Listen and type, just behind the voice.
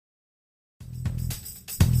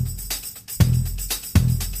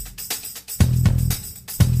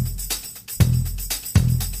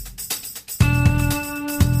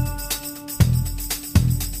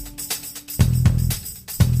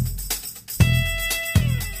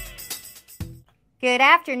Good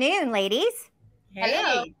afternoon, ladies.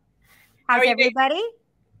 Hello. Hey, how How's are you doing? everybody?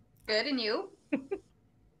 Good, and you?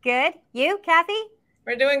 Good. You, Kathy?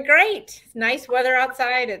 We're doing great. It's nice weather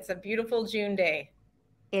outside. It's a beautiful June day.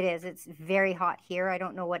 It is. It's very hot here. I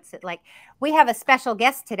don't know what's it like. We have a special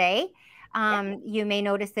guest today. Yeah. You may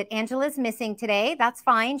notice that Angela's missing today. That's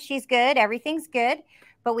fine. She's good. Everything's good.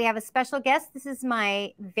 But we have a special guest. This is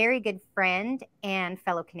my very good friend and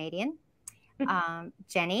fellow Canadian,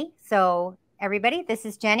 Jenny. So, everybody, this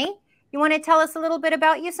is Jenny. You want to tell us a little bit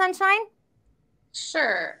about you, Sunshine?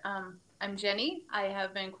 Sure. I'm Jenny. I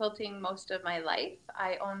have been quilting most of my life.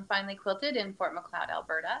 I own Finely Quilted in Fort Macleod,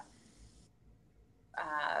 Alberta.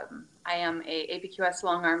 I am a APQS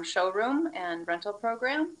long arm showroom and rental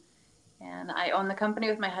program. And I own the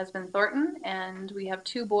company with my husband, Thornton. And we have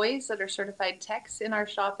 2 boys that are certified techs in our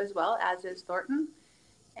shop as well, as is Thornton.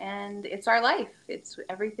 And it's our life. It's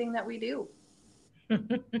everything that we do.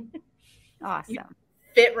 Awesome.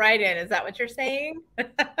 Fit right in. Is that what you're saying?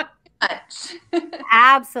 Much.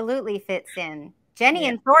 Absolutely fits in. Jenny Yeah.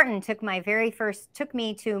 and Thornton took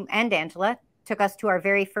me to, and Angela took us to our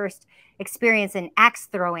very first experience in axe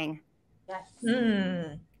throwing. Yes.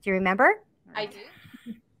 Mm. Do you remember? I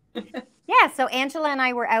do. Yeah. So Angela and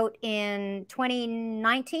I were out in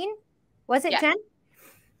 2019. Was it, Yeah. Jen?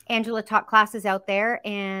 Angela taught classes out there,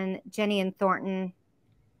 and Jenny and Thornton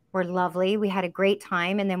were lovely. We had a great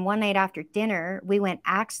time. And then one night after dinner, we went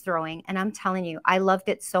axe throwing. And I'm telling you, I loved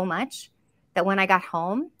it so much that when I got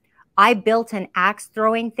home, I built an axe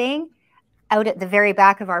throwing thing out at the very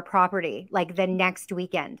back of our property, like the next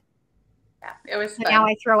weekend. Yeah, it was So fun. now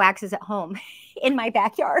I throw axes at home in my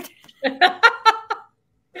backyard.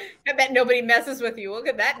 I bet nobody messes with you. Look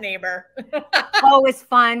at that neighbor. Oh, it was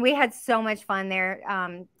fun. We had so much fun there.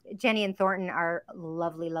 Jenny and Thornton are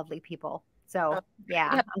lovely, lovely people. So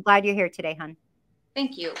yeah, I'm glad you're here today, hon.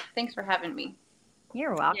 Thank you. Thanks for having me.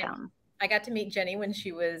 You're welcome. I got to meet Jenny when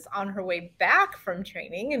she was on her way back from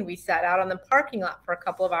training, and we sat out on the parking lot for a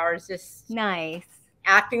couple of hours just Nice.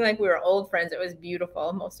 acting like we were old friends. It was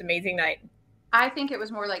beautiful. Most amazing night. I think it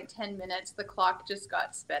was more like 10 minutes. The clock just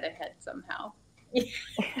got sped ahead somehow.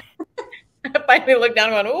 I finally looked down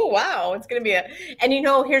and went, oh, wow, it's going to be and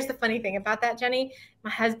here's the funny thing about that, Jenny. My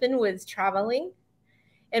husband was traveling,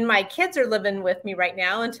 and my kids are living with me right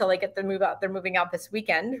now until they get to move out. They're moving out this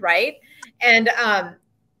weekend, right? And I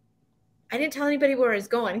didn't tell anybody where I was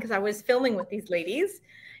going because I was filming with these ladies.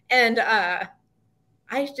 And I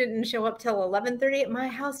didn't show up till 11:30 at my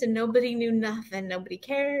house, and nobody knew nothing. Nobody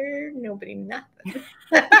cared. Nobody nothing.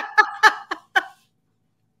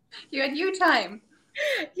 You had you time.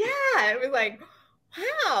 Yeah, it was like,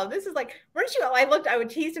 wow, this is like, weren't you all? I would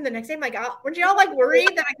tease him the next day. I'm like, oh, weren't you all like worried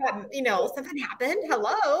that I got, something happened?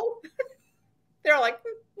 Hello. They're all like,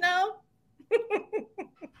 no.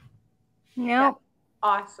 No.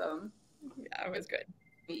 Awesome. Yeah, it was good.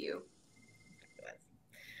 Meet you.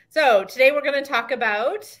 So today we're going to talk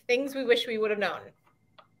about things we wish we would have known.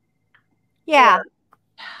 Yeah.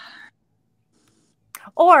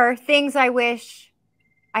 Or things I wish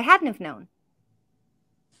I hadn't have known.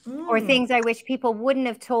 Or things I wish people wouldn't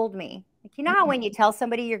have told me. Like, you know how when you tell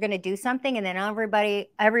somebody you're going to do something and then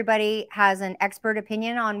everybody has an expert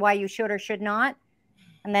opinion on why you should or should not,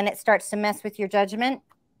 and then it starts to mess with your judgment?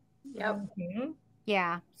 Yep. Mm-hmm.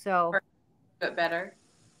 Yeah. So. A bit better.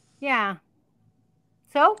 Yeah.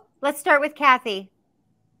 So let's start with Kathy.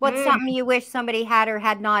 What's something you wish somebody had or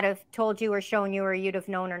had not have told you or shown you or you'd have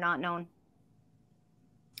known or not known?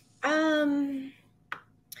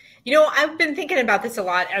 I've been thinking about this a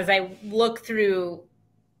lot as I look through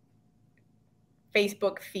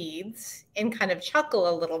Facebook feeds and kind of chuckle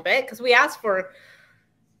a little bit because we ask for,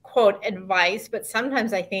 quote, advice, but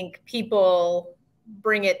sometimes I think people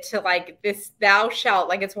bring it to like this thou shalt,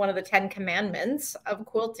 like it's one of the 10 commandments of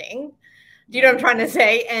quilting. Do you know what I'm trying to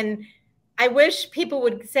say? And I wish people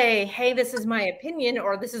would say, hey, this is my opinion,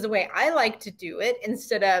 or this is the way I like to do it,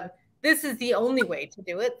 instead of this is the only way to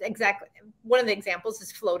do it. Exactly. One of the examples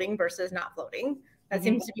is floating versus not floating. That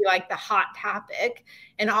seems to be like the hot topic,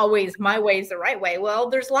 and always my way is the right way. Well,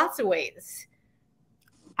 there's lots of ways.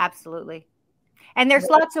 Absolutely. And there's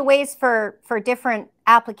lots of ways for different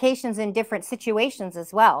applications in different situations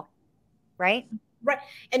as well, right? Right.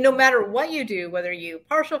 And no matter what you do, whether you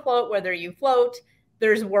partial float, whether you float,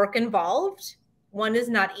 there's work involved. One is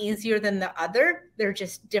not easier than the other. They're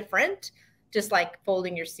just different. Just like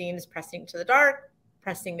folding your seams, pressing to the dark,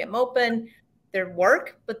 pressing them open. They're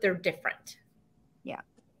work, but they're different. Yeah,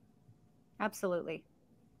 absolutely.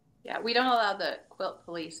 Yeah, we don't allow the quilt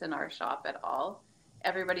police in our shop at all.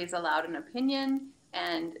 Everybody's allowed an opinion,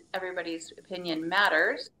 and everybody's opinion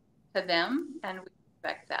matters to them. And we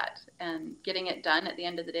respect that, and getting it done at the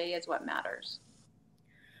end of the day is what matters.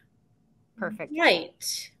 Perfect. Right.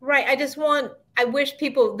 I wish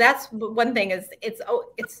people, that's one thing is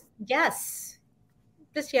it's yes.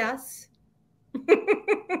 Just yes.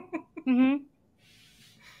 Mm-hmm.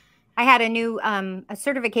 I had a new a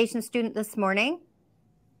certification student this morning.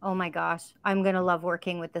 Oh my gosh, I'm gonna love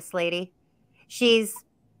working with this lady. She's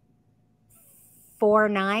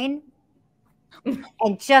 4'9"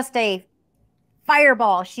 and just a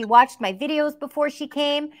fireball. She watched my videos before she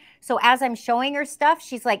came. So as I'm showing her stuff,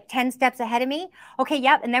 she's like 10 steps ahead of me. Okay,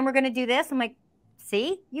 yep. And then we're going to do this. I'm like,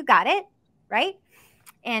 see, you got it. Right.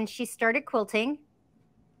 And she started quilting.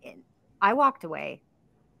 I walked away.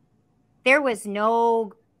 There was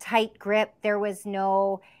no tight grip. There was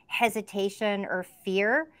no hesitation or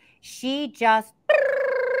fear. She just,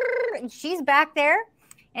 and she's back there.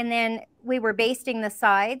 And then we were basting the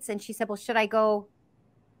sides and she said, well, should I go?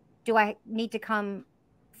 Do I need to come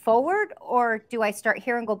forward or do I start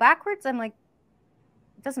here and go backwards? I'm like,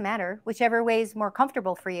 it doesn't matter. Whichever way is more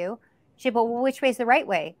comfortable for you. She said, but which way is the right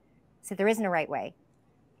way? I said, there isn't a right way.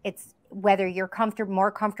 It's whether you're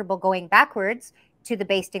more comfortable going backwards to the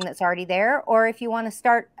basting that's already there, or if you want to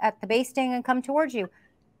start at the basting and come towards you.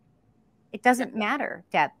 It doesn't matter,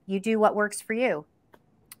 Deb. You do what works for you.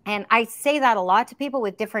 And I say that a lot to people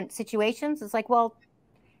with different situations. It's like, well,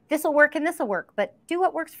 this will work and this will work, but do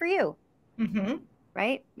what works for you. Mm-hmm.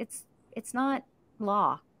 Right? It's not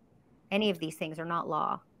law. Any of these things are not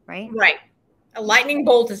law, right? Right. A lightning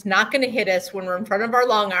bolt is not going to hit us when we're in front of our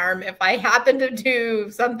long arm. If I happen to do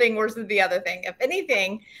something worse than the other thing, if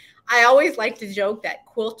anything, I always like to joke that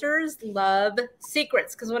quilters love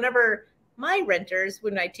secrets, because whenever my renters,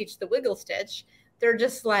 when I teach the wiggle stitch, they're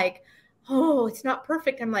just like, oh, it's not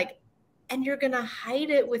perfect. I'm like, and you're going to hide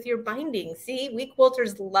it with your binding. See, we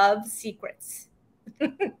quilters love secrets.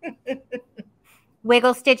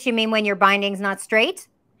 Wiggle stitch, you mean when your binding's not straight?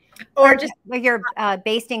 Or just when your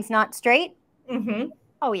basting's not straight? Mm-hmm.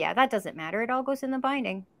 Oh, yeah, that doesn't matter. It all goes in the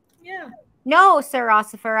binding. Yeah. No, Sir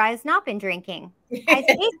Ossifer, I has not been drinking. I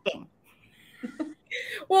was basting.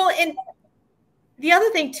 Well, and the other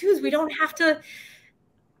thing, too, is we don't have to,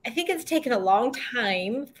 I think it's taken a long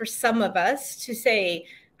time for some of us to say,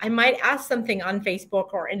 I might ask something on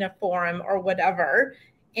Facebook or in a forum or whatever,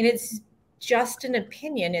 and it's just an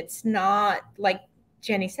opinion. It's not, like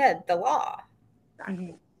Jenny said, the law.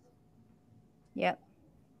 Mm-hmm. Yep.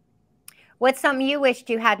 What's something you wished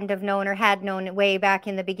you hadn't have known or had known way back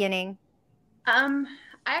in the beginning? I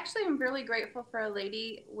actually am really grateful for a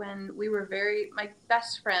lady when we were my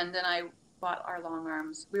best friend and I bought our long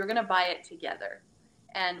arms. We were going to buy it together.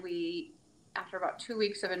 And we, after about 2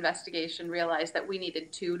 weeks of investigation, realized that we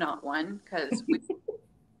needed two, not one, because we,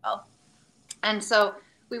 well. And so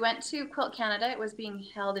we went to Quilt Canada. It was being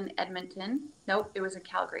held in Edmonton. Nope, it was in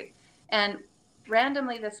Calgary. And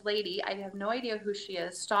randomly, this lady, I have no idea who she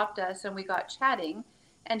is, stopped us and we got chatting.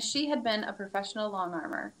 And she had been a professional long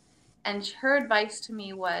armer. And her advice to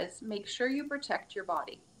me was, make sure you protect your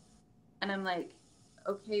body. And I'm like,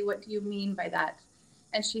 okay, what do you mean by that?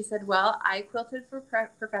 And she said, well, I quilted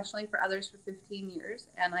professionally for others for 15 years,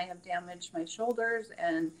 and I have damaged my shoulders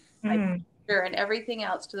and my posture and everything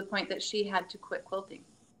else to the point that she had to quit quilting.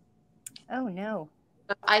 Oh, no.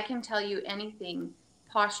 But I can tell you anything,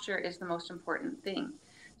 posture is the most important thing.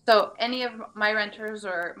 So any of my renters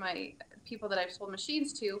or my people that I've sold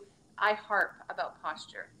machines to, I harp about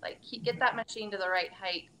posture. Like, get that machine to the right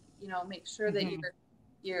height, make sure that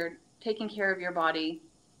you're taking care of your body.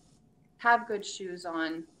 Have good shoes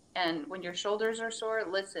on, and when your shoulders are sore,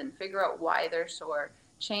 listen, figure out why they're sore,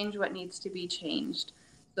 change what needs to be changed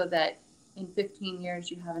so that in 15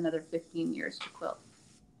 years you have another 15 years to quilt.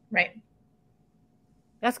 Right.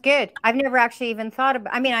 That's good. I've never actually even thought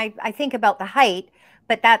about, I think about the height,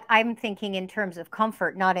 but that I'm thinking in terms of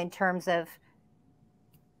comfort, not in terms of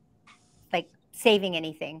like saving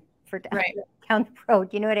anything for down the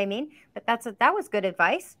road. You know what I mean? But that was good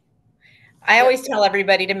advice. I always tell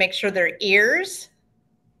everybody to make sure their ears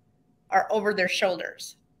are over their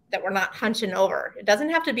shoulders, that we're not hunching over. It doesn't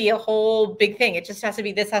have to be a whole big thing. It just has to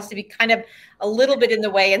be, this has to be kind of a little bit in the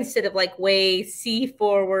way instead of like way C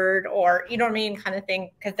forward or, you know what I mean, kind of thing.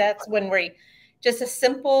 Because that's when just a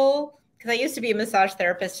simple, because I used to be a massage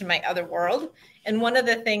therapist in my other world. And one of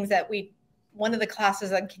the things that one of the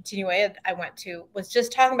classes on Continue Ed I went to was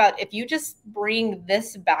just talking about, if you just bring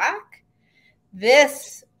this back,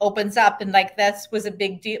 this opens up, and like this was a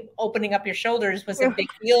big deal. Opening up your shoulders was a big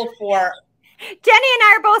deal for Jenny and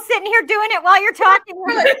I are both sitting here doing it while you're talking.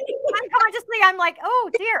 Unconsciously, I'm like, oh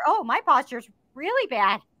dear, oh, my posture's really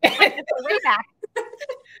bad. Way back.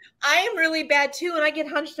 I am really bad too, and I get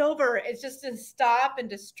hunched over. It's just to stop and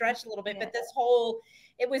to stretch a little bit. But this whole,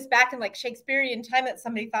 it was back in like Shakespearean time that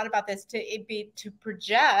somebody thought about this to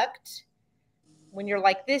project. When you're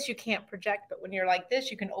like this, you can't project, but when you're like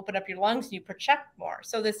this, you can open up your lungs and you project more.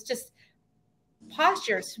 So this just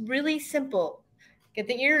posture is really simple. Get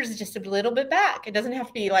the ears just a little bit back. It doesn't have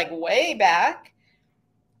to be like way back.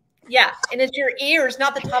 Yeah, and it's your ears,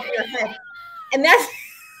 not the top of your head. And that's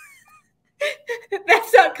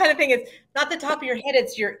that kind of thing. It's not the top of your head,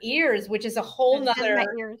 it's your ears, which is a whole nother. My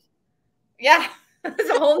ears. Yeah, it's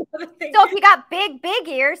a whole other thing. So if you got big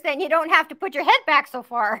ears, then you don't have to put your head back so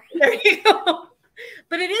far. There you go.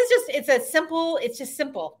 But it is just, it's just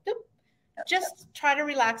simple. Just try to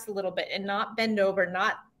relax a little bit and not bend over.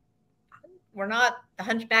 We're not the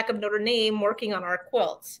Hunchback of Notre Dame working on our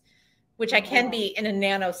quilts, which I can be in a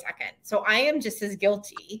nanosecond. So I am just as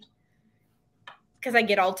guilty because I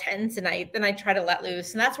get all tense and then I try to let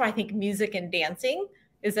loose. And that's why I think music and dancing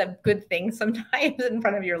is a good thing sometimes in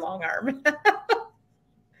front of your long arm.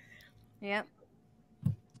 Yep.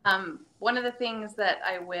 One of the things that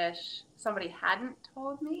I wish somebody hadn't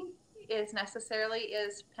told me is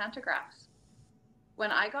pantographs.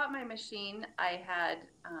 When I got my machine, I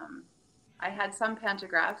had some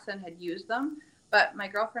pantographs and had used them, but my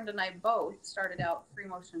girlfriend and I both started out free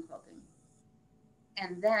motion quilting.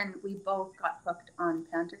 And then we both got hooked on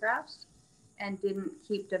pantographs and didn't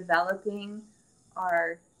keep developing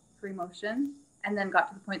our free motion, and then got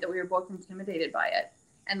to the point that we were both intimidated by it.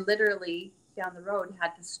 And literally down the road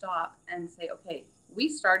had to stop and say, okay, we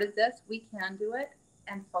started this, we can do it,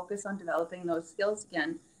 and focus on developing those skills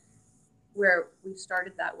again, where we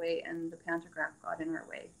started that way and the pantograph got in our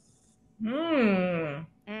way.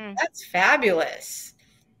 That's fabulous.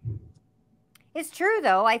 It's true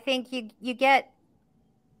though. I think you get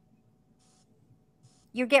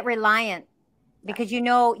reliant because you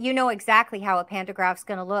know exactly how a pantograph's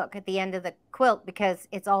going to look at the end of the quilt because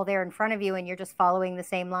it's all there in front of you and you're just following the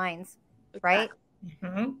same lines, right?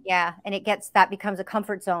 Mm-hmm. Yeah, and that becomes a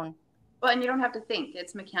comfort zone. Well, and you don't have to think.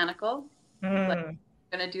 It's mechanical. Like, I'm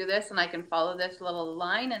going to do this and I can follow this little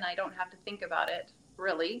line and I don't have to think about it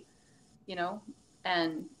really,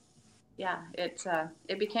 and yeah,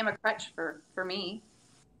 it became a crutch for me.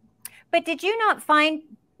 But did you not find,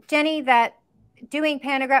 Jenny, that doing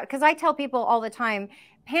pantographs, because I tell people all the time,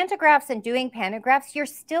 pantographs and doing pantographs, you're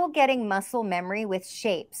still getting muscle memory with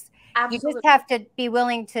shapes. Absolutely. You just have to be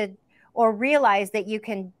willing to, or realize that you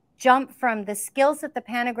can jump from the skills that the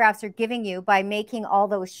pantographs are giving you by making all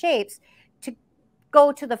those shapes to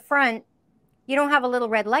go to the front. You don't have a little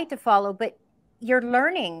red light to follow, but you're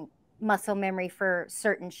learning muscle memory for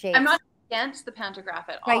certain shapes. I'm not against the pantograph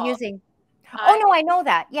at by all. Using. Oh no, I know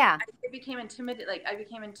that. Yeah. I became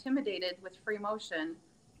intimidated with free motion.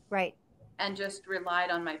 Right. And just relied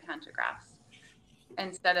on my pantographs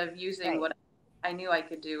instead of using what I knew I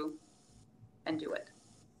could do and do it.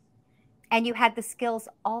 And you had the skills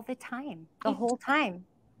all the time, the whole time.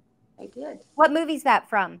 I did. What movie's that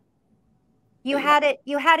from? You had it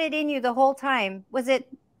in you the whole time. Was it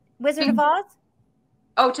Wizard of Oz?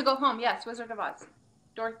 Oh, To Go Home. Yes, Wizard of Oz.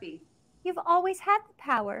 Dorothy. You've always had the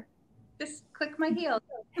power. Just click my heels.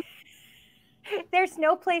 There's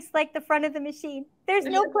no place like the front of the machine. There's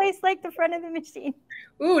no place like the front of the machine.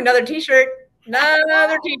 Ooh, another t-shirt.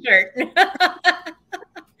 Another t-shirt.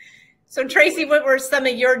 So Tracy, what were some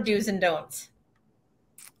of your do's and don'ts?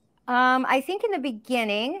 I think in the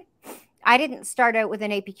beginning, I didn't start out with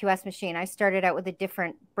an APQS machine. I started out with a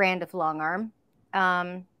different brand of long arm.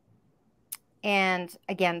 And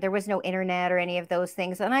again, there was no internet or any of those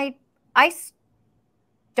things. And I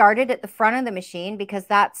started at the front of the machine because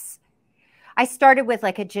I started with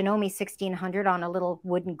like a Janome 1600 on a little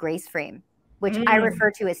wooden grace frame, which I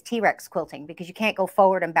refer to as T-Rex quilting because you can't go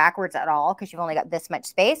forward and backwards at all because you've only got this much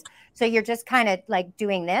space. So you're just kind of like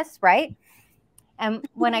doing this, right? And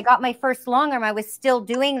when I got my first long arm, I was still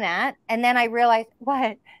doing that. And then I realized,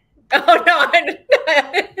 what? Oh, no.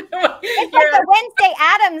 It's like the Wednesday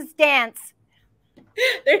Addams dance.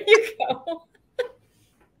 There you go.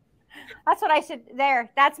 That's what I should,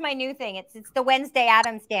 that's my new thing. It's the Wednesday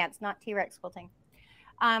Addams dance, not T-Rex quilting.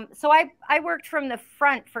 So I worked from the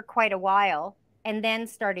front for quite a while and then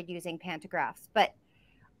started using pantographs. But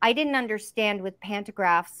I didn't understand with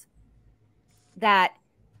pantographs that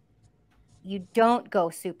you don't go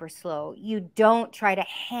super slow. You don't try to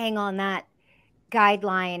hang on that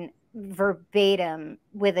guideline verbatim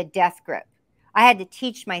with a death grip. I had to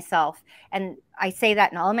teach myself, and I say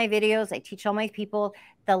that in all my videos. I teach all my people,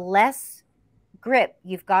 the less grip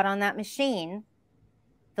you've got on that machine,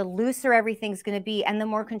 the looser everything's going to be and the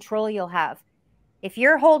more control you'll have. If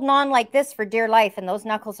you're holding on like this for dear life and those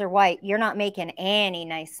knuckles are white, you're not making any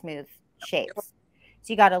nice smooth shapes.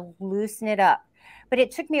 So you got to loosen it up. But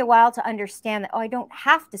it took me a while to understand that, oh, I don't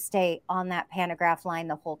have to stay on that pantograph line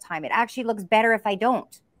the whole time. It actually looks better if I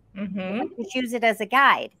don't. I just use it as a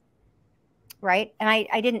guide, right? And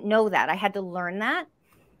I didn't know that. I had to learn that.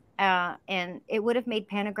 And it would have made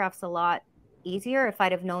pantographs a lot easier if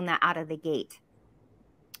I'd have known that out of the gate,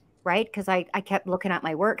 right? Because I kept looking at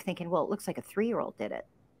my work thinking, well, it looks like a 3-year-old did it,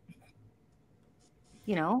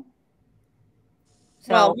 you know?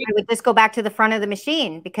 So well, I would just go back to the front of the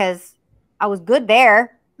machine because I was good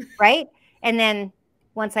there, right? And then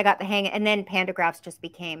once I got the hang, and then pantographs just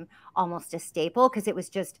became almost a staple because it was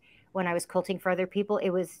just, when I was quilting for other people,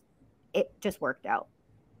 it just worked out.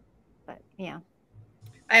 But yeah.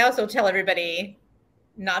 I also tell everybody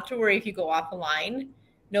not to worry if you go off the line.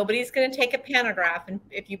 Nobody's going to take a pantograph, and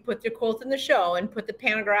if you put the quilt in the show and put the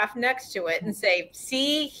pantograph next to it and say,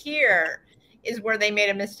 see, here is where they made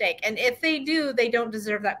a mistake. And if they do, they don't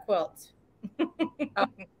deserve that quilt. Oh,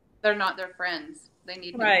 they're not their friends. They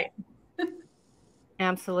need right.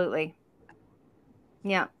 Absolutely.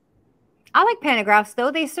 Yeah. I like pantographs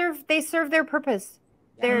though. They serve their purpose.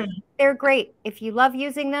 They're great. If you love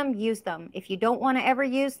using them, use them. If you don't want to ever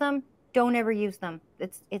use them, don't ever use them.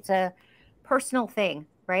 It's a personal thing,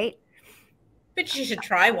 right? But you should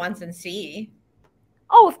try once and see.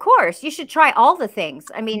 Oh, of course. You should try all the things.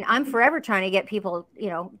 I mean, I'm forever trying to get people,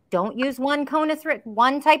 don't use one cone of thread,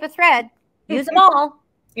 one type of thread. Use them all.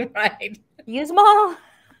 Right. Use them all.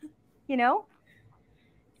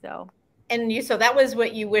 So that was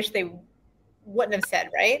what you wish they wouldn't have said,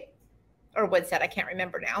 right? Or would said, I can't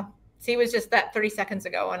remember now. See, it was just that 30 seconds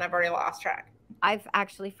ago and I've already lost track. I've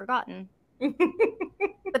actually forgotten.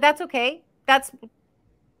 But that's okay.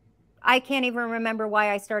 I can't even remember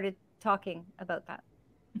why I started talking about that.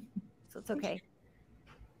 So it's okay.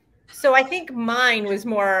 So I think mine was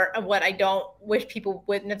more of what I don't wish people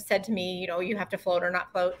wouldn't have said to me, you have to float or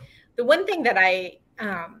not float. The one thing that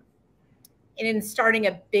in starting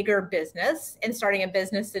a bigger business and starting a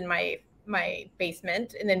business in my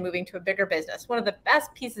basement and then moving to a bigger business, one of the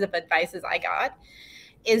best pieces of advice I got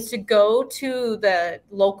is to go to the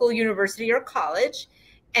local university or college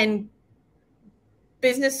and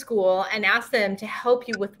business school and ask them to help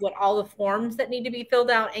you with all the forms that need to be filled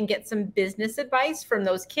out and get some business advice from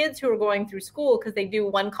those kids who are going through school, because they do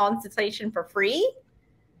one consultation for free.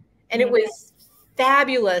 And it was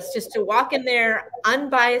fabulous just to walk in there,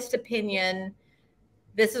 unbiased opinion.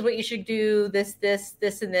 This is what you should do, this,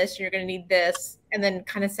 and this. You're going to need this. And then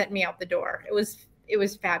kind of sent me out the door. It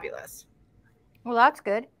was fabulous. Well, that's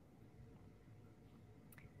good.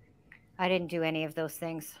 I didn't do any of those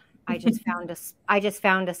things. I just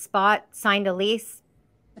found a spot, signed a lease,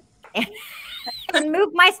 and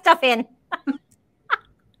moved my stuff in.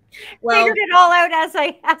 Well, figured it all out as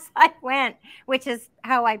I went, which is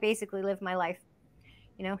how I basically live my life.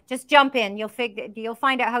 Just jump in. You'll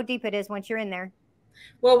find out how deep it is once you're in there.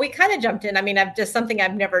 Well, we kind of jumped in. I mean, I've just something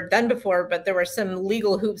I've never done before, but there were some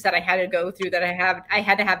legal hoops that I had to go through that I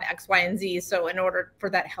had to have X, Y, and Z. So in order for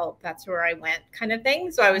that help, that's where I went, kind of thing.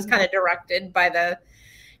 So I was kind of directed by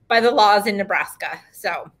the laws in Nebraska.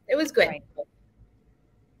 So it was good. Right.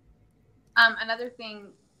 Another thing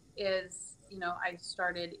is, I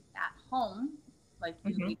started at home like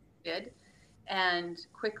you did, and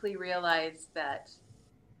quickly realized that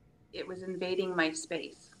it was invading my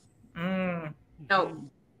space. So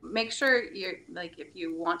make sure you're like, if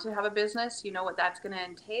you want to have a business, you know what that's going to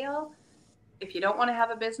entail. If you don't want to have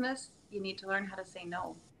a business, you need to learn how to say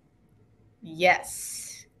no.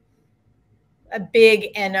 Yes. A big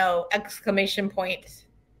NO, exclamation point.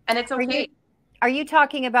 And it's okay. Are you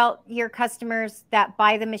talking about your customers that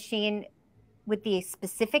buy the machine with the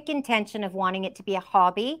specific intention of wanting it to be a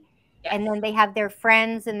hobby? Yes. And then they have their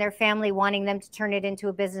friends and their family wanting them to turn it into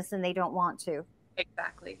a business and they don't want to?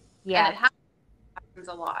 Exactly. Yeah. And it happens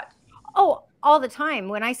a lot. Oh, all the time.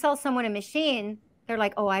 When I sell someone a machine, they're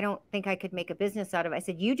like, oh, I don't think I could make a business out of it. I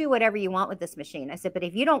said, you do whatever you want with this machine. I said, but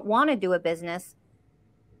if you don't want to do a business,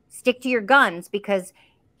 stick to your guns, because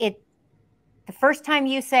the first time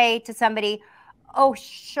you say to somebody, oh,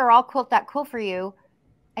 sure, I'll quilt that quilt for you,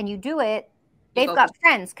 and you do it, they've got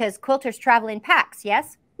friends, because quilters travel in packs,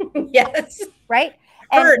 yes? Yes. Right?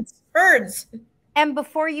 Herds. And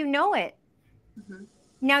before you know it,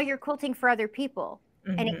 now you're quilting for other people,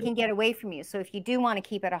 and it can get away from you. So if you do want to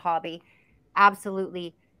keep it a hobby,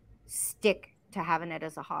 absolutely stick to having it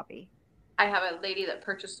as a hobby. I have a lady that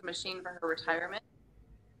purchased a machine for her retirement,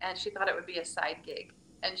 and she thought it would be a side gig.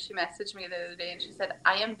 And she messaged me the other day and she said,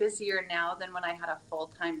 I am busier now than when I had a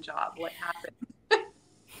full-time job. What happened?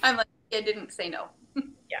 I'm like, I didn't say no.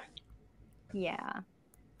 Yeah.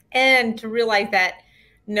 And to realize that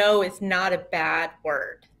no is not a bad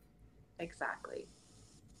word. Exactly.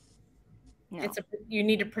 No. You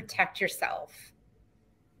need to protect yourself.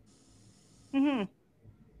 Mm-hmm.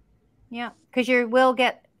 Yeah, because you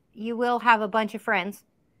will have a bunch of friends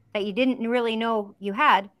that you didn't really know you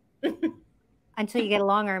had until you get a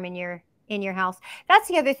long arm in your house. That's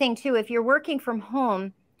the other thing too. If you're working from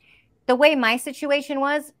home, the way my situation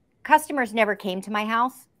was, customers never came to my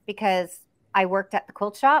house because I worked at the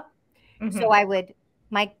quilt shop. Mm-hmm. So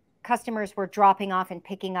my customers were dropping off and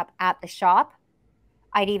picking up at the shop.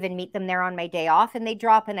 I'd even meet them there on my day off and they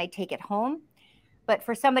drop and I take it home. But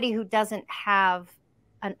for somebody who doesn't have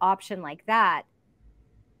an option like that,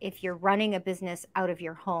 if you're running a business out of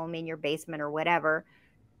your home in your basement or whatever,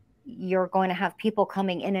 you're going to have people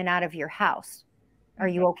coming in and out of your house. Are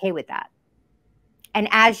you okay with that? And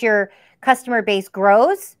as your customer base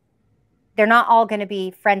grows, they're not all going to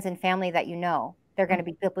be friends and family that you know. They're going to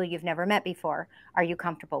be people you've never met before. Are you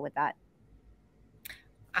comfortable with that?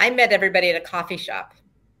 I met everybody at a coffee shop.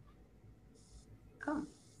 Oh.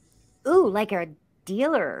 Ooh, like a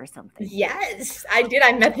dealer or something. Yes, I did.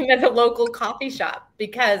 I met them at a local coffee shop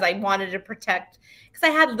because I wanted to protect, because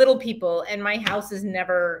I had little people and my house is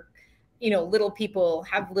never, little people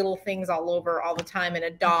have little things all over all the time and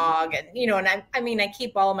a dog and, and I would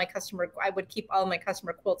keep all of my customer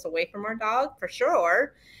quilts away from our dog for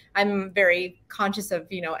sure. I'm very conscious of,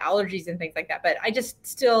 allergies and things like that, but I just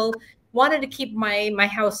still wanted to keep my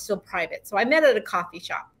house still private. So I met at a coffee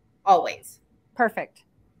shop always. Perfect.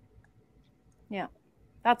 Yeah.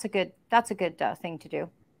 That's a good thing to do.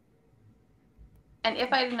 And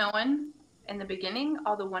if I'd known in the beginning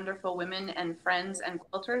all the wonderful women and friends and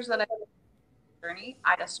quilters that I had on the journey,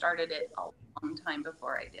 I'd have started it a long time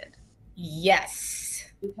before I did. Yes.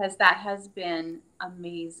 Because that has been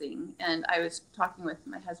amazing. And I was talking with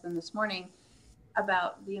my husband this morning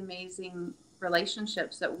about the amazing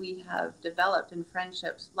relationships that we have developed and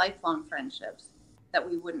friendships, lifelong friendships, that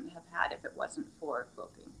we wouldn't have had if it wasn't for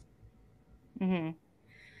quilting. Mm-hmm.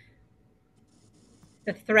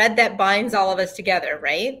 The thread that binds all of us together,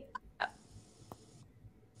 right? Yeah.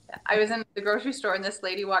 I was in the grocery store and this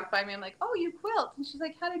lady walked by me. I'm like, "Oh, you quilt?" And she's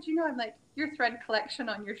like, "How did you know?" I'm like, "Your thread collection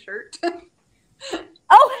on your shirt."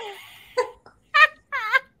 Oh.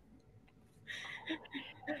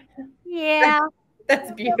 Yeah.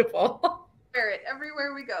 That's beautiful. Wear it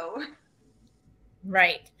everywhere we go.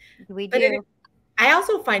 Right. We do. I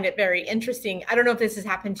also find it very interesting. I don't know if this has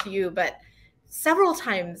happened to you, but several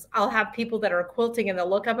times I'll have people that are quilting and they'll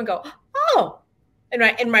look up and go, "Oh,"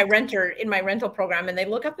 in my rental program, and they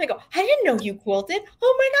look up and they go, "I didn't know you quilted.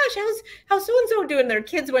 Oh my gosh, how's so and so doing?" Their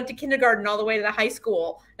kids went to kindergarten all the way to the high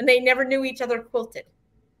school, and they never knew each other quilted.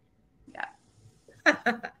 Yeah,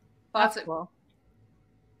 that's cool.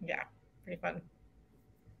 Yeah, pretty fun.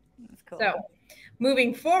 That's cool. So,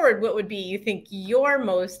 moving forward, what would be, you think, your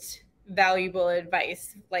most valuable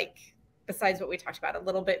advice, like besides what we talked about, a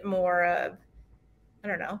little bit more of, I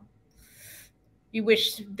don't know, you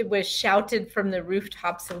wish it was shouted from the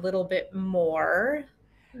rooftops a little bit more?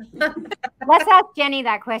 Let's ask Jenny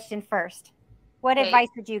that question first. What advice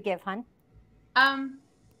would you give, hun?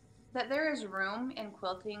 That there is room in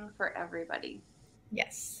quilting for everybody.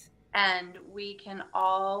 Yes. And we can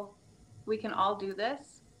all do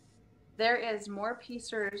this. There is more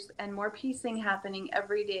piecers and more piecing happening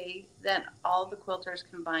every day than all the quilters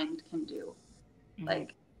combined can do.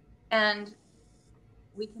 Mm-hmm. And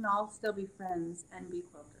we can all still be friends and be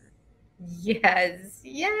quilters. Yes,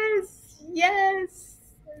 yes, yes.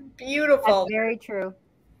 Beautiful. That's very true.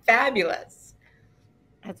 Fabulous.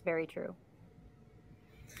 That's very true.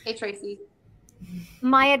 Hey, Tracy.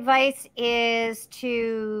 My advice is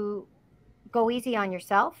to go easy on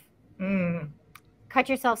yourself. Cut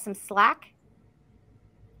yourself some slack.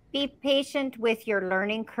 Be patient with your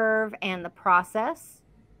learning curve and the process.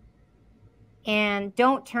 And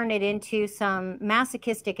don't turn it into some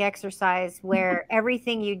masochistic exercise where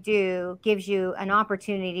everything you do gives you an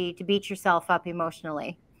opportunity to beat yourself up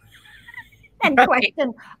emotionally and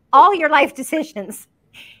question all your life decisions.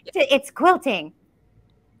 It's quilting.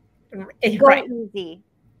 Go easy.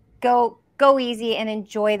 Go easy and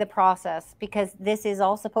enjoy the process, because this is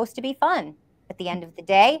all supposed to be fun at the end of the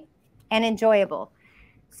day and enjoyable.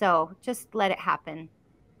 So just let it happen.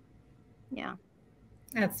 Yeah.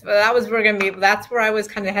 That's where I was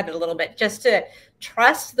kind of headed a little bit, just to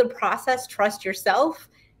trust the process, trust yourself,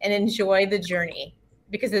 and enjoy the journey,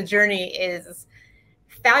 because the journey is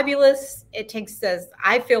fabulous. It takes us,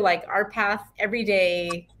 I feel like our path every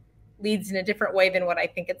day leads in a different way than what I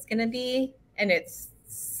think it's going to be. And it's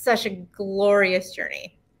such a glorious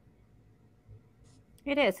journey.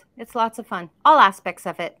 It is. It's lots of fun. All aspects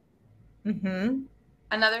of it. Mm-hmm.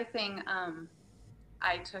 Another thing,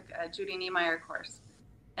 I took a Judy Niemeyer course,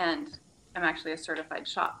 and I'm actually a certified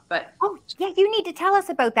shop. But oh yeah, you need to tell us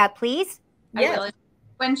about that, please. Yes. I will.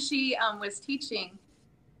 When she was teaching,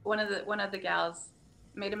 one of the gals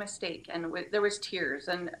made a mistake, and there was tears.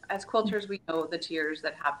 And as quilters, we know the tears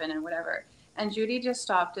that happen and whatever. And Judy just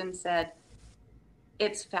stopped and said,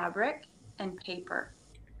 "It's fabric and paper,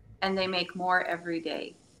 and they make more every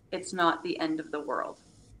day. It's not the end of the world."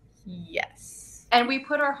 Yes. And we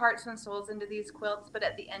put our hearts and souls into these quilts, but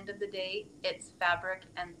at the end of the day, it's fabric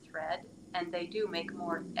and thread, and they do make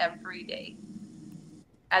more every day,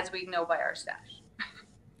 as we know by our stash.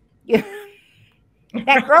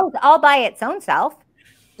 That grows all by its own self.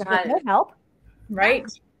 With no help. Right.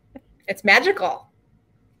 It's magical.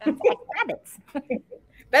 It's like rabbits.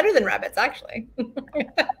 Better than rabbits, actually.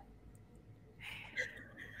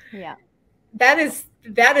 Yeah. That is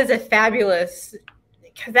a fabulous,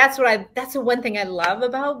 because that's the one thing I love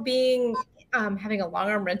about being having a long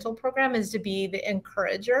arm rental program, is to be the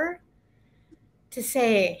encourager, to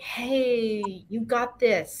say, hey, you got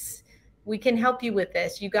this. We can help you with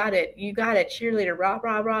this. You got it. You got it. Cheerleader, rah,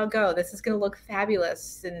 rah, rah, go. This is going to look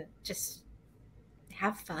fabulous, and just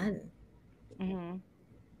have fun. Mm-hmm.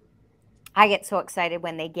 I get so excited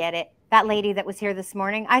when they get it. That lady that was here this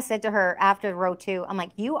morning, I said to her after row 2, I'm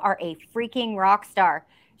like, you are a freaking rock star.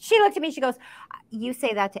 She looked at me. She goes, you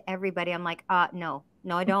say that to everybody. I'm like, no,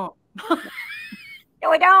 I don't.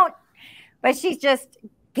 No, I don't. But she just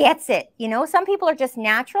gets it. You know, some people are just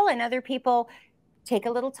natural, and other people take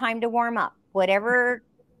a little time to warm up. Whatever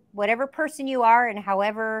person you are, and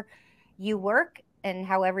however you work and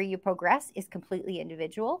however you progress is completely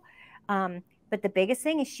individual. But the biggest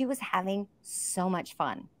thing is she was having so much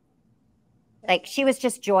fun. Like, she was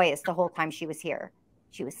just joyous the whole time she was here.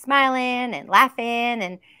 She was smiling and laughing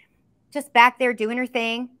and just back there doing her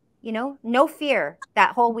thing, you know, no fear.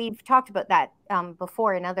 We've talked about that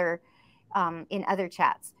before in other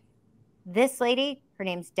chats. This lady, her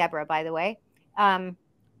name's Deborah, by the way,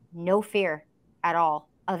 no fear at all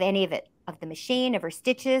of any of it, of the machine, of her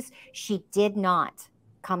stitches. She did not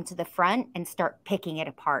come to the front and start picking it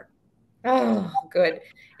apart. Oh, good.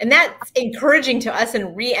 And that's encouraging to us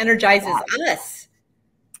and re-energizes us.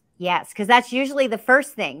 Yes, because that's usually the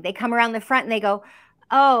first thing. They come around the front and they go,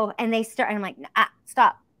 oh, and they start, and I'm like,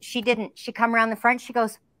 stop. She didn't. She come around the front. She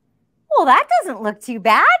goes, well, that doesn't look too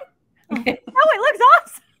bad. Oh, it looks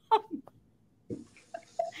awesome.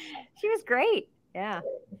 She was great. Yeah.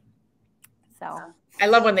 So I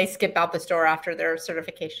love when they skip out the store after their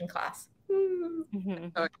certification class. Mm-hmm.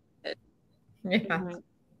 Yeah. Mm-hmm.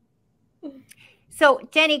 So,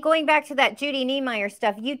 Jenny, going back to that Judy Niemeyer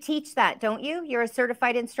stuff, you teach that, don't you? You're a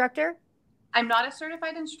certified instructor? I'm not a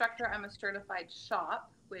certified instructor. I'm a certified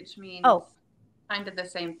shop, which means kind of the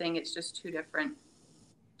same thing. It's just two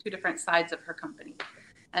different sides of her company.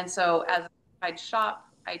 And so as a certified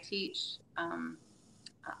shop, I teach.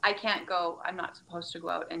 I can't go. I'm not supposed to go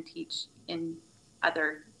out and teach in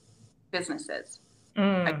other businesses.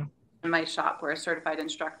 In my shop, where a certified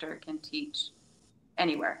instructor can teach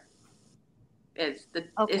anywhere, is the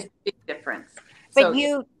big difference. But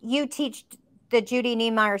so, you teach the Judy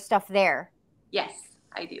Niemeyer stuff there? Yes,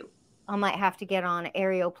 I do. I might have to get on an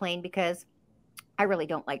aeroplane because I really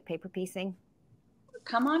don't like paper piecing.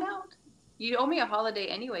 Come on out. You owe me a holiday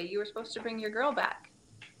anyway. You were supposed to bring your girl back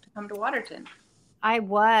to come to Waterton. I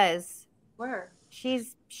was. Where?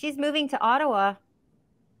 She's moving to Ottawa.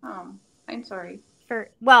 Oh, I'm sorry.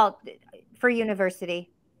 For university.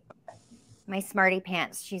 My smarty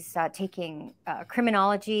pants. She's taking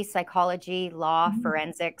criminology, psychology, law,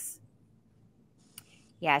 forensics.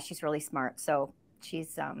 Yeah, she's really smart. So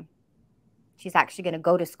she's actually going to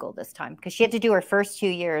go to school this time because she had to do her first 2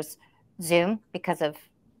 years Zoom because of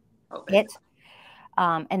it.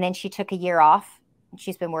 And then she took a year off. And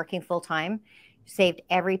she's been working full time, saved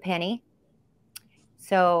every penny.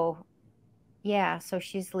 So, yeah, so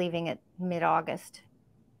she's leaving at mid-August.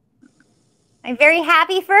 I'm very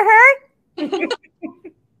happy for her.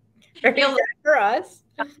 Very happy for us.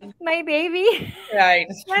 My baby. Right.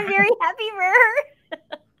 I'm very happy for her.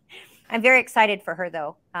 I'm very excited for her,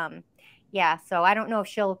 though. Yeah, so I don't know if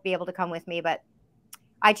she'll be able to come with me, but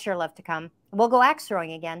I'd sure love to come. We'll go axe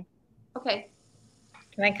throwing again. Okay.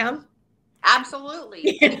 Can I come?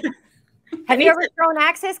 Absolutely. Have you ever thrown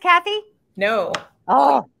axes, Kathy? No.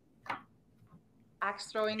 Oh. Axe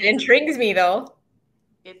throwing. It intrigues me, though.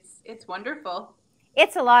 It's wonderful.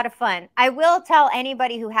 It's a lot of fun. I will tell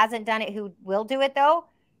anybody who hasn't done it who will do it, though,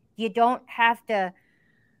 you don't have to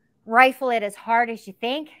rifle it as hard as you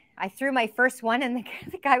think. I threw my first one, and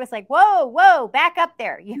the guy was like, "Whoa, whoa, back up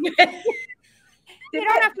there! You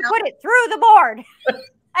don't have to put it through the board."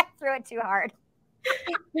 I threw it too hard.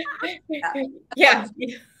 Yeah.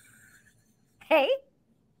 Hey,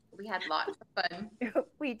 We had lots of fun.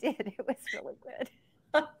 we did. It was really good.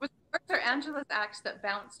 Was there Angela's axe that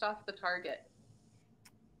bounced off the target?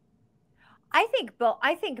 I think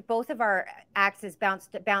both of our axes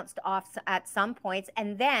bounced off at some points,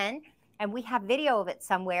 and we have video of it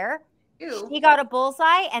somewhere. Ew. She got a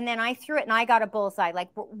bullseye, and then I threw it, and I got a bullseye, like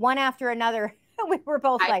one after another. We were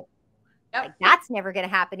both like, that's never going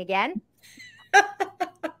to happen again.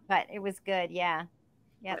 But it was good. Yeah.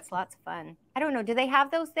 Yeah. It's lots of fun. I don't know. Do they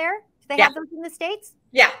have those there? Do they have those in the States?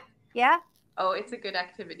 Yeah. Yeah. Oh, it's a good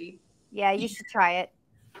activity. Yeah. You should try it.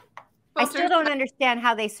 I still don't understand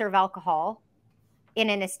how they serve alcohol in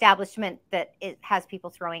an establishment that it has people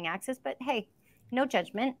throwing axes, but hey, no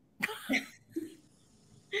judgment.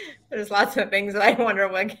 There's lots of things that I wonder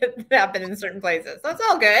what could happen in certain places. That's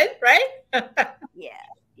all good, right?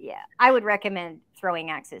 Yeah. I would recommend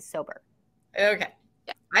throwing axes sober. Okay.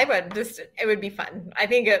 Yeah. I would it would be fun. I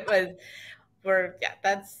think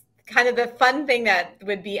that's kind of the fun thing that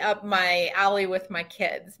would be up my alley with my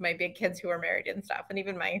kids, my big kids who are married and stuff, and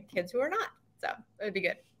even my kids who are not. So it would be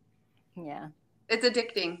good. Yeah. It's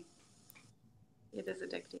addicting. It is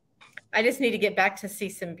addicting. I just need to get back to see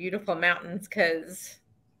some beautiful mountains because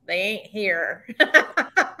they ain't here.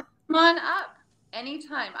 Come on up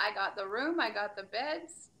anytime. I got the room. I got the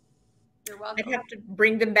beds. You're welcome. I'd have to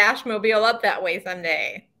bring the Bashmobile up that way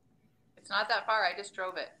someday. It's not that far. I just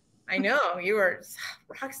drove it. I know. You were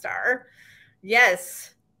a rock star.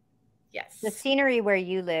 Yes. Yes. The scenery where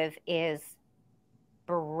you live is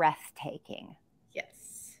breathtaking.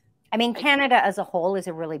 Yes. I mean, Canada as a whole is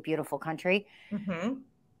a really beautiful country. Mm-hmm.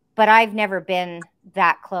 But I've never been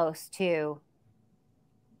that close to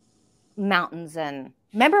mountains. And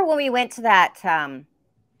remember when we went to that,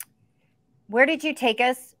 where did you take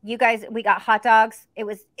us? You guys, we got hot dogs. It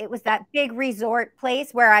was that big resort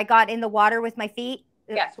place where I got in the water with my feet.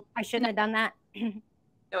 Yes. I shouldn't have done that.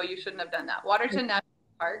 No, you shouldn't have done that. Waterton National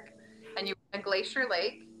Park, and you went to Glacier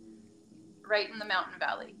Lake, right in the mountain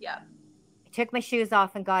valley. Yeah. I took my shoes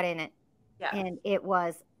off and got in it. Yeah. And it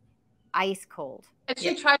was ice cold. And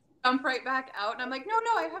she tried to jump right back out, and I'm like, no,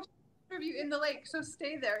 I have to serve you in the lake, so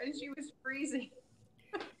stay there. And she was freezing.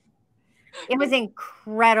 It was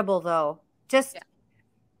incredible, though.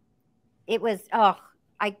 It was,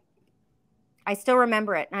 I still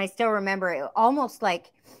remember it. And I still remember it almost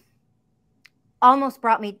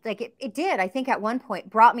brought me, like it did, I think at one point,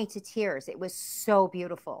 brought me to tears. It was so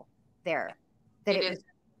beautiful there that it was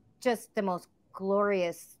just the most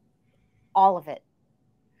glorious, all of it.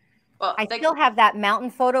 Well, I still have that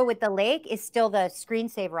mountain photo with the lake is still the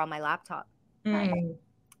screensaver on my laptop.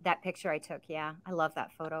 That picture I took. Yeah. I love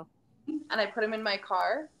that photo. And I put them in my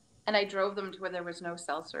car and I drove them to where there was no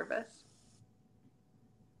cell service.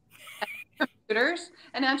 Computers.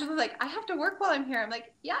 And Angela's like, I have to work while I'm here. I'm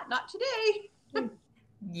like, yeah, not today.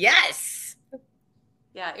 Yes.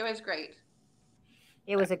 Yeah, it was great.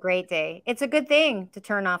 It was a great day. It's a good thing to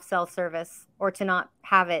turn off cell service or to not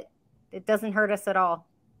have it. It doesn't hurt us at all.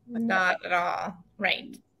 Not at all.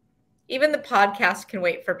 Right. Even the podcast can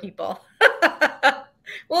wait for people.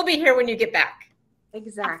 We'll be here when you get back.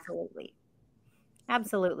 Exactly.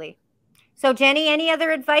 Absolutely. So Jenny, any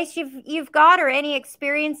other advice you've got or any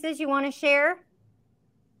experiences you want to share?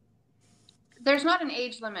 There's not an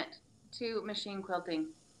age limit to machine quilting.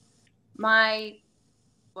 My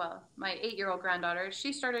 8-year-old granddaughter,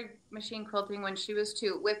 she started machine quilting when she was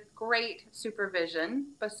 2 with great supervision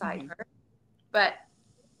beside her. But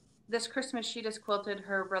this Christmas, she just quilted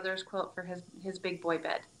her brother's quilt for his big boy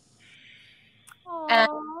bed. Aww. And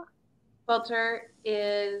quilter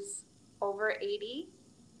is over 80.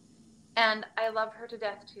 And I love her to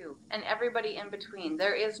death too. And everybody in between.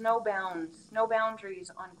 There is no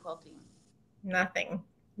boundaries on quilting. Nothing.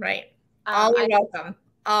 Right. All are welcome.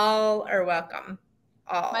 All are welcome.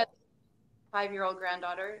 All. My 5-year-old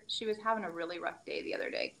granddaughter, she was having a really rough day the other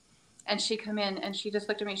day. And she come in and she just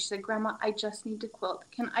looked at me and she said, Grandma, I just need to quilt.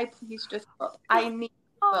 Can I please just quilt? I need to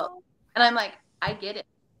quilt. And I'm like, I get it.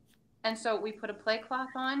 And so we put a play cloth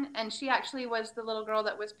on, and she actually was the little girl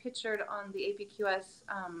that was pictured on the APQS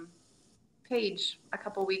page a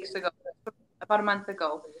couple weeks ago, about a month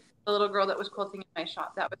ago. The little girl that was quilting in my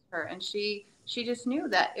shop, that was her. And she just knew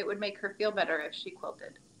that it would make her feel better if she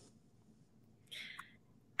quilted.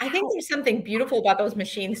 I think there's something beautiful about those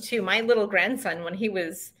machines too. My little grandson, when he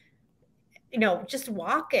was, just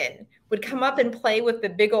walking, would come up and play with the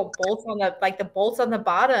big old bolts on the bolts on the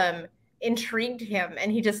bottom intrigued him,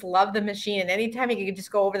 and he just loved the machine. And anytime he could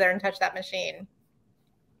just go over there and touch that machine.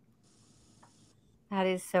 That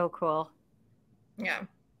is so cool. Yeah.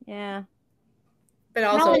 Yeah. But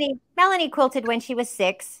also Melanie quilted when she was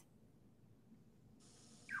 6.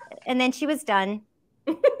 And then she was done.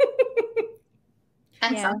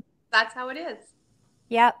 And so that's how it is.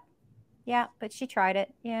 Yep. Yeah, but she tried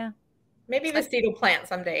it. Yeah. Maybe the seed will plant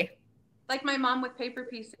someday. Like my mom with paper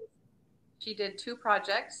pieces. She did 2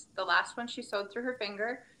 projects. The last one she sewed through her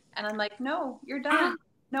finger. And I'm like, no, you're done.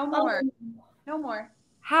 No more. No more.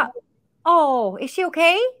 How? Oh, is she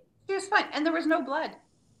okay? She was fine. And there was no blood.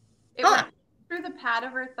 It went through the pad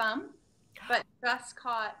of her thumb, but just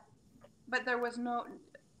caught, but there was no,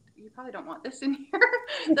 you probably don't want this in here.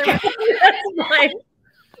 That's fine.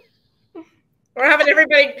 We're having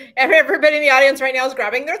everybody in the audience right now is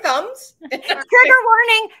grabbing their thumbs. Trigger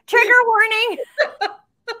warning. Trigger warning.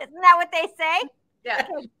 Isn't that what they say? Yeah.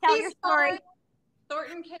 Tell your story.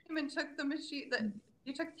 Thornton came and took the machine.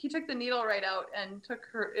 He took the needle right out and took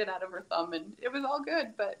it out of her thumb, and it was all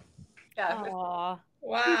good. But yeah.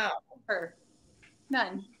 Wow. Her.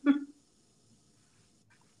 None.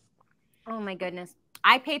 Oh my goodness.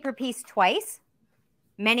 I paper pieced twice,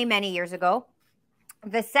 many, many years ago.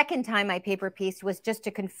 The second time I paper pieced was just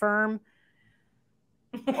to confirm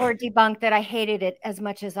or debunk that I hated it as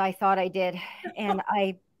much as I thought I did. And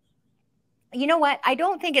you know what? I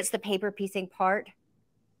don't think it's the paper piecing part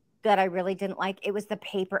that I really didn't like. It was the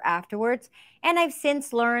paper afterwards. And I've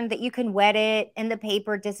since learned that you can wet it and the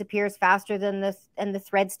paper disappears faster than this and the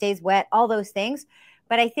thread stays wet, all those things.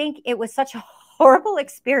 But I think it was such a horrible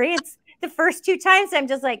experience the first 2 times. I'm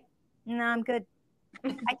just like, no, I'm good.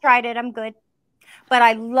 I tried it. I'm good. But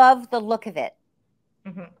I love the look of it.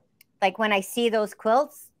 Mm-hmm. Like when I see those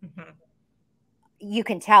quilts, you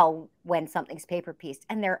can tell when something's paper pieced,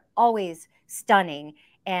 and they're always stunning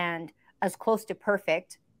and as close to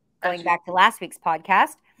perfect. Going back to last week's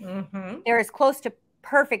podcast, they're as close to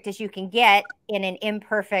perfect as you can get in an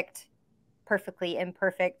perfectly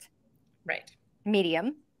imperfect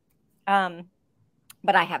medium.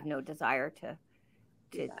 But I have no desire to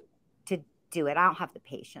do it. I don't have the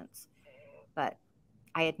patience, but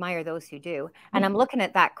I admire those who do. And I'm looking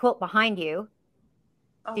at that quilt behind you.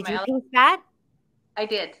 Oh, did you piece that? I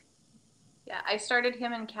did. Yeah, I started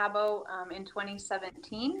him in Cabo in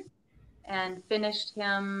 2017 and finished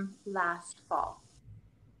him last fall.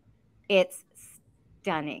 It's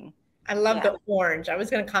stunning. I love the orange. I was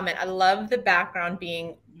going to comment. I love the background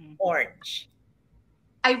being orange.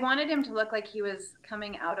 I wanted him to look like he was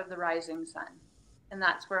coming out of the rising sun. And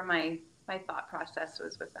that's where my thought process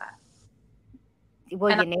was with that.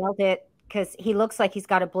 Well, you nailed it, because he looks like he's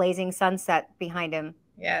got a blazing sunset behind him.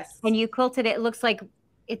 Yes. And you quilted it. It looks like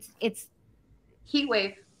it's heat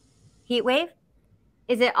wave. Heat wave?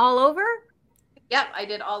 Is it all over? Yep, I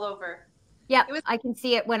did all over. Yeah, I can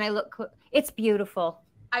see it when I look. It's beautiful.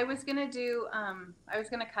 I was gonna do. I was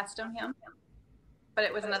gonna custom him, but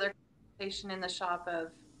it was another conversation in the shop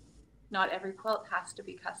of not every quilt has to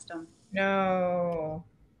be custom. No.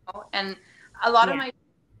 And a lot of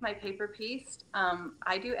my paper pieced,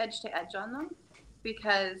 I do edge to edge on them,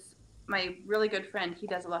 because my really good friend, he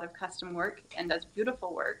does a lot of custom work and does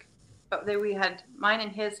beautiful work. But we had mine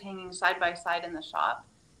and his hanging side by side in the shop,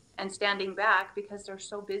 and standing back because they're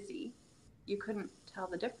so busy, you couldn't tell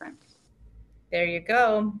the difference. There you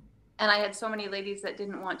go. And I had so many ladies that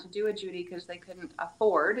didn't want to do a Judy because they couldn't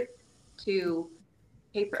afford to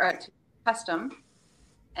to custom.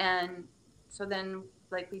 And so then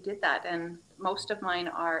we did that, and most of mine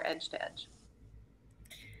are edge to edge.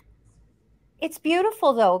 It's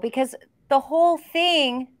beautiful though, because the whole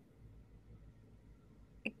thing,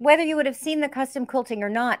 whether you would have seen the custom quilting or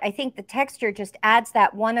not, I think the texture just adds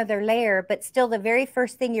that one other layer, but still the very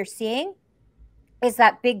first thing you're seeing is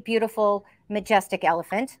that big, beautiful, majestic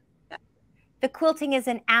elephant. Yeah. The quilting is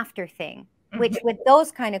an after thing, which with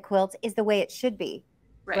those kind of quilts is the way it should be.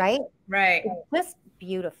 Right? Right. It's just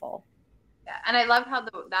beautiful. Yeah. And I love how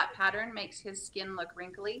that pattern makes his skin look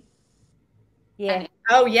wrinkly. Yeah.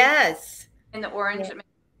 Yes. In the orange, it makes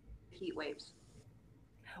heat waves.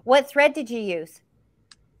 What thread did you use?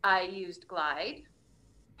 I used Glide.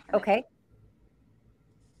 Okay.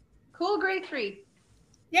 Cool Gray 3.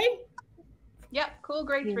 Yay. Yep, Cool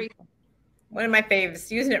Gray 3. One of my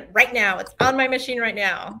faves. Using it right now. It's on my machine right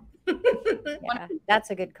now. Yeah, that's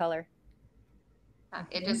a good color.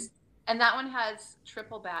 It just, and that one has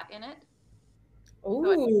triple bat in it.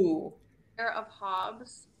 Ooh. So a layer of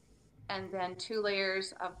Hobbs and then 2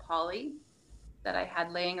 layers of poly that I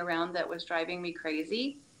had laying around that was driving me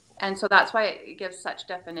crazy. And so that's why it gives such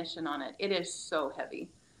definition on it. It is so heavy.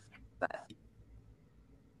 But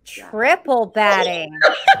Triple batting.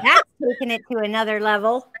 That's taking it to another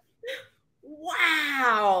level.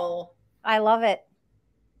 Wow. I love it.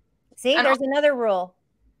 See, there's another rule.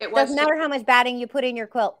 It doesn't matter how much batting you put in your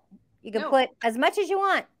quilt. You can put as much as you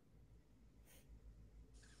want.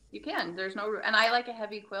 You can. There's no, and I like a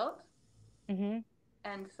heavy quilt. Mm-hmm.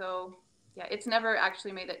 And so, yeah, it's never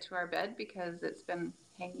actually made it to our bed because it's been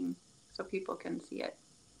hanging so people can see it.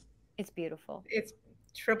 It's beautiful. It's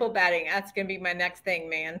triple batting. That's going to be my next thing,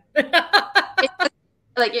 man.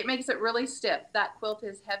 Like, it makes it really stiff. That quilt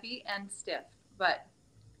is heavy and stiff, but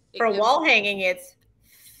for wall hanging, it's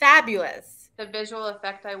fabulous. The visual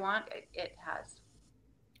effect I want, it has.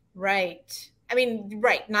 Right. I mean,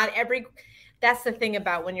 right. Not every, that's the thing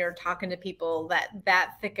about when you're talking to people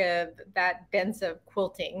that thick of, that dense of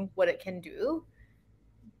quilting, what it can do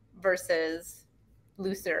versus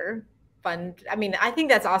looser, fun. I mean, I think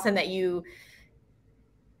that's awesome that you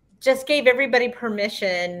just gave everybody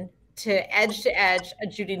permission to edge a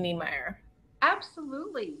Judy Niemeyer.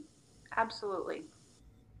 Absolutely. Absolutely.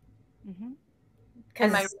 Mm-hmm.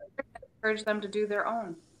 And I encourage them to do their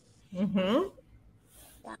own. Mm-hmm.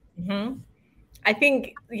 Yeah. Mm-hmm. I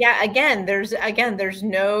think, yeah, again, there's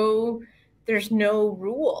no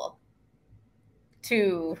rule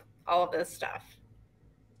to all of this stuff.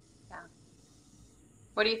 Yeah.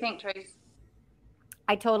 What do you think, Trace?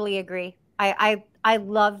 I totally agree. I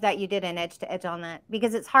love that you did an edge to edge on that,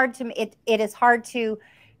 because it's hard to, it is hard to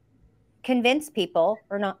convince people,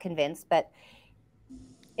 or not convince, but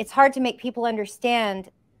it's hard to make people understand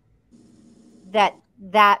that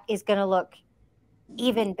that is going to look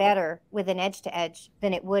even better with an edge to edge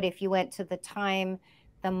than it would if you went to the time,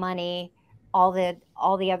 the money, all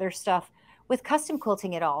the other stuff with custom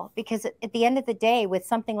quilting it all. Because at the end of the day, with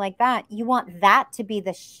something like that, you want that to be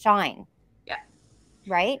the shine. Yeah.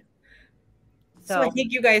 Right? So I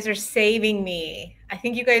think you guys are saving me. I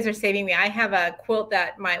have a quilt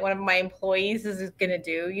that one of my employees is going to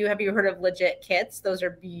do. Have you heard of Legit Kits? Those are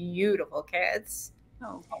beautiful kits.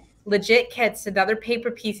 Oh. Legit Kits, another paper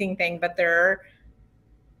piecing thing, but they're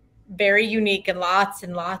very unique and lots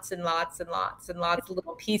and lots and lots and lots and lots of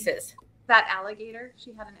little pieces. That alligator,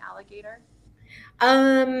 she had an alligator.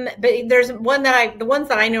 But there's the ones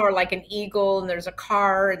that I know are like an eagle, and there's a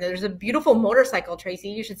car, and there's a beautiful motorcycle, Tracy.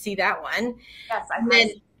 You should see that one. Yes,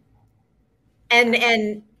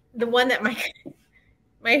 and the one that my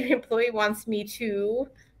employee wants me to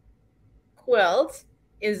quilt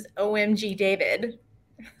is OMG David.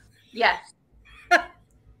 Yes.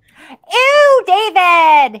 Ew,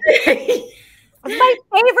 David! It's my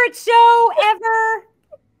favorite show ever.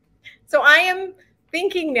 So I am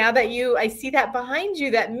thinking now that I see that behind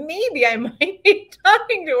you, that maybe I might be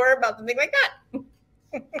talking to her about something like that.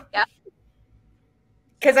 Yeah.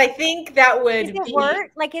 Because I think that would be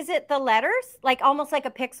word, like, is it the letters? Like almost like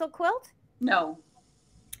a pixel quilt? No.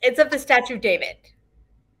 It's of the statue of David.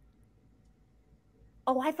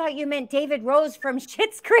 Oh, I thought you meant David Rose from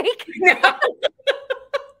Schitt's Creek. No.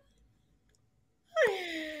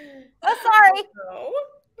 Oh, sorry. No.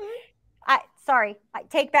 Sorry. I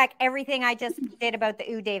take back everything I just did about the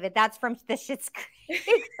Ooh David. That's from the Schitt's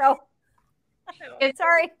Creek. So,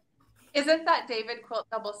 sorry. Isn't that David quilt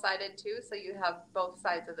double-sided too? So you have both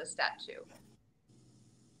sides of the statue.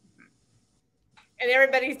 And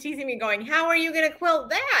everybody's teasing me going, how are you going to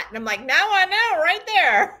quilt that? And I'm like, now I know, right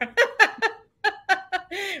there.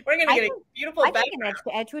 We're going to get a beautiful background. I think an edge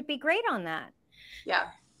to edge would be great on that. Yeah.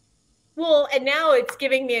 Well, and now it's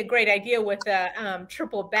giving me a great idea with a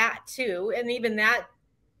triple bat too. And even that,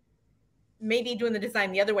 maybe doing the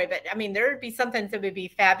design the other way. But I mean, there would be something that would be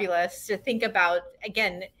fabulous to think about.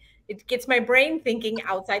 Again, it gets my brain thinking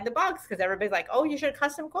outside the box, because everybody's like, oh, you should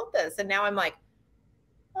custom quilt this. And now I'm like,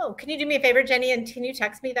 oh, can you do me a favor, Jenny? And can you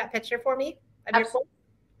text me that picture for me? Absolutely.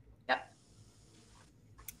 Yep.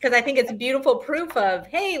 Because I think it's beautiful proof of,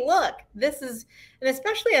 hey, look, this is, and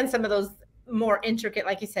especially on some of those more intricate,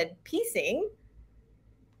 like you said, piecing.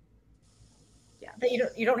 Yeah. That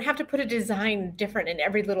you don't have to put a design different in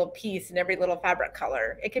every little piece and every little fabric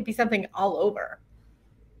color. It could be something all over.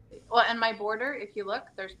 Well, and my border, if you look,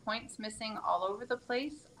 there's points missing all over the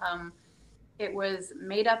place. It was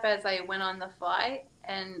made up as I went on the fly,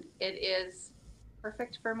 and it is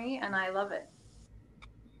perfect for me, and I love it.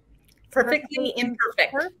 Perfectly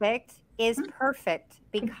imperfect. Perfect is perfect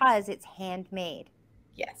because it's handmade.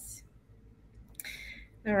 Yes.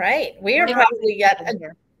 All right. We are probably got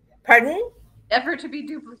pardon? Never to be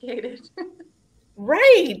duplicated.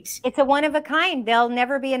 Right. It's a one of a kind. There'll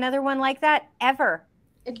never be another one like that ever.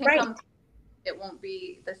 It can come. It won't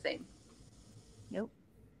be the same. Nope.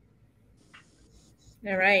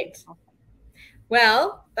 All right.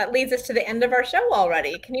 Well, that leads us to the end of our show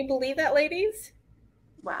already. Can you believe that, ladies?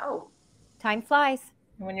 Wow. Time flies.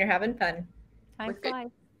 When you're having fun. Time flies.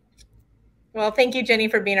 Well, thank you, Jenny,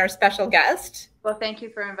 for being our special guest. Well, thank you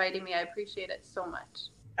for inviting me. I appreciate it so much.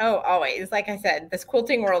 Oh, always. Like I said, this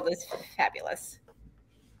quilting world is fabulous.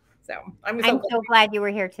 So I'm so glad you were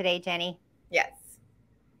here today, Jenny. Yes.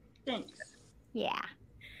 Thanks. Yeah.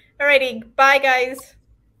 Alrighty. Bye, guys.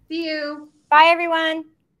 See you. Bye, everyone.